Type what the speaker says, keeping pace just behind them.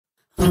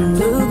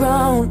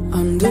Underground,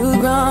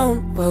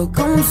 underground,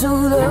 welcome to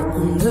the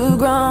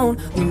underground.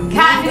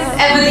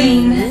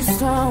 Katniss,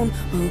 Evelyn,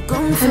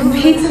 and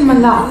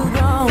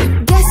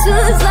peetamellark. Guess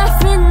who's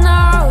laughing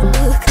now?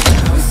 Look,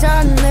 who's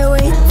on their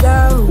way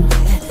down?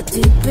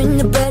 Deep in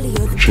the belly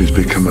of the She's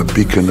become a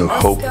beacon of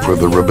hope for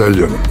the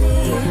rebellion.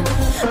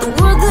 The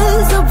world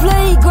is a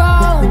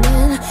playground,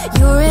 and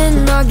you're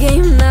in our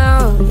game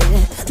now.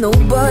 Yeah.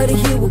 Nobody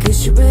here will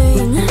kiss your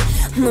rain.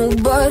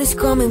 Nobody's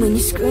coming when you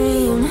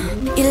scream.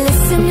 You're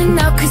listening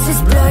now cause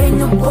there's blood in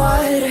the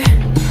water.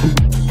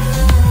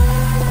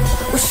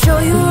 We'll show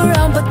you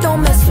around but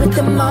don't mess with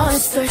the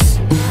monsters.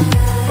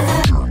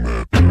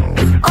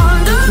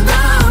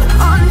 Underground,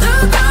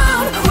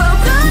 underground,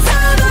 welcome to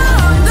the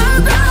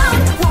underground.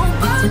 Won't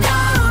burn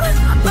down,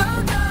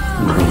 burn down.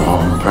 We're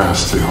long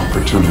past the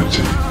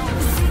opportunity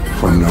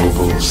for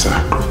noble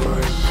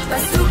sacrifice. But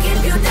still keep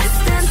your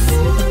distance.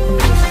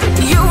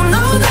 You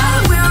know that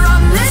we're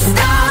on this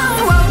down.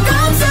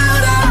 Welcome to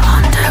the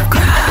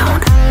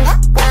underground.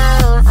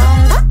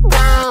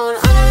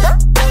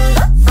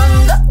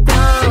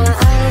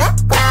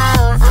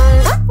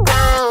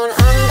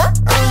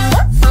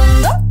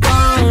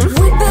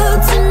 We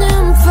built an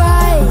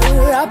empire.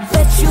 I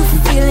bet you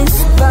feel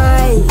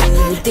inspired.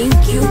 Think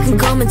you can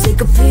come and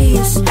take a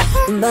piece?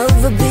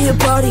 Never be a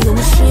part of your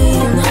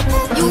machine.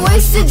 You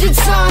wasted your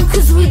time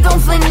cause we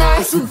don't play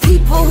nice with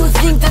people who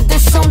think that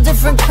there's some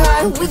different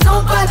kind. We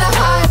don't buy the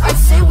hype, I'd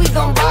say we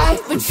don't buy,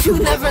 but you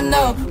never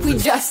know, we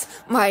just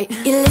might.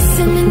 You're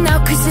listening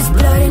now cause there's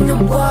blood in the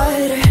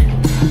water.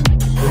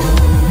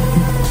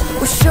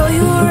 We'll show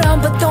you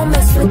around but don't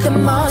mess with the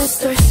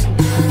monsters.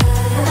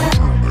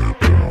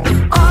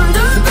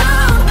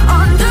 Underground,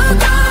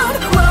 underground,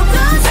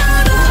 welcome to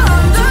the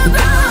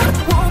underground.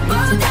 Won't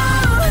burn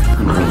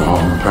down. We're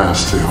long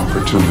past the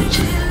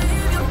opportunity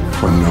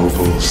for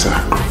noble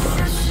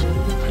sacrifice.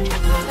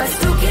 But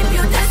still keep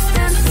your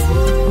distance.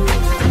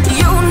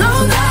 You know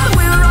that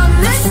we're on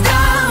this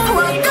down.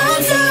 Welcome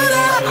to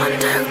the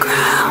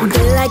underground.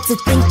 They like to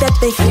think that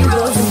they're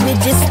heroes, and we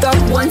just start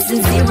ones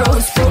and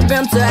zeros,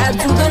 programmed to add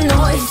to the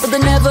noise, but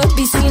they'll never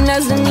be seen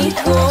as an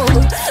equal.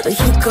 But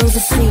here comes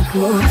the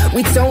sequel.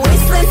 We turn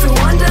wastelands to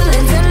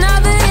wonderlands, and now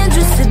they're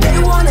interested. They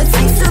want a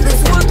taste of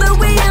this world, but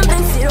we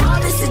invented all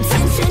this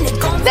attention.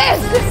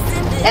 This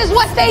is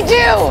what they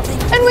do,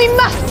 and we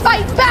must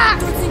fight back.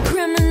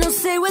 Criminals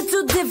say we're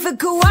too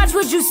difficult. Watch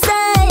what you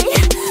say.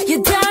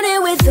 You're down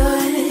here with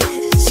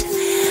us,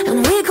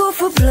 and we go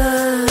for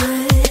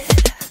blood.